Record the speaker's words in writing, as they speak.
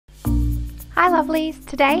Hi lovelies,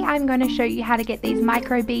 today I'm going to show you how to get these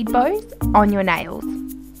micro bead bows on your nails.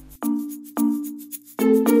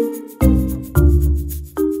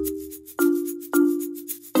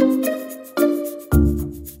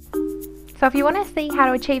 So if you want to see how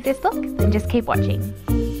to achieve this look, then just keep watching.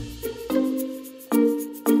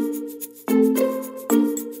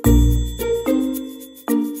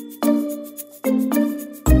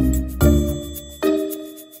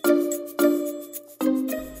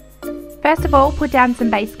 First of all, put down some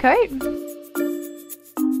base coat.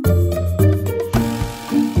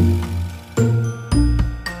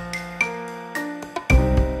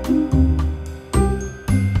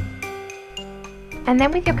 And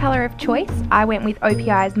then with your colour of choice, I went with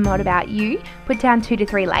O.P.I's Mod About You, put down 2 to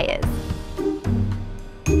 3 layers.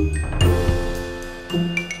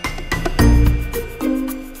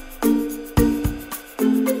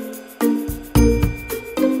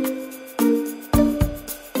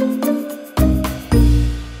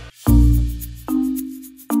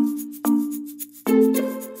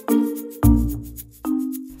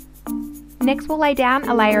 Next we'll lay down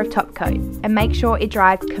a layer of top coat and make sure it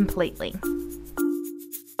dries completely.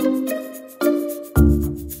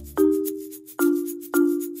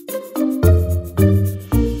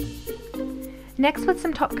 Next, with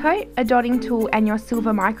some top coat, a dotting tool and your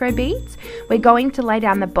silver micro beads, we're going to lay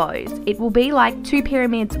down the bows. It will be like 2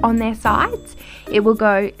 pyramids on their sides. It will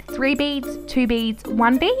go 3 beads, 2 beads,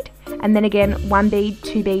 1 bead, and then again 1 bead,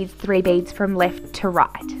 2 beads, 3 beads from left to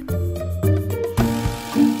right.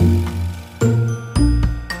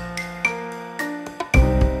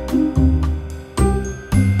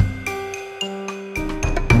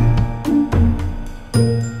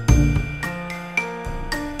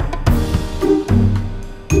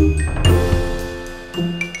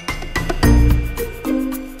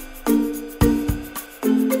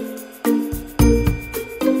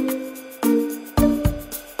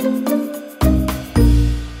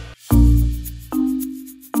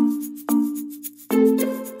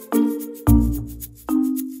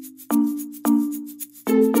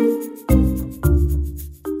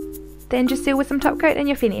 Then just seal with some top coat and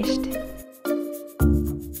you're finished.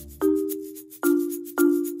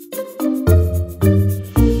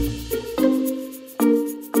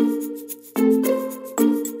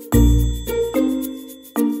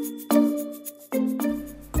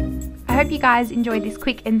 I hope you guys enjoyed this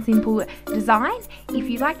quick and simple design. If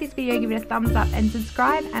you like this video, give it a thumbs up and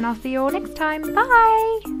subscribe, and I'll see you all next time.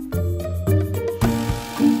 Bye!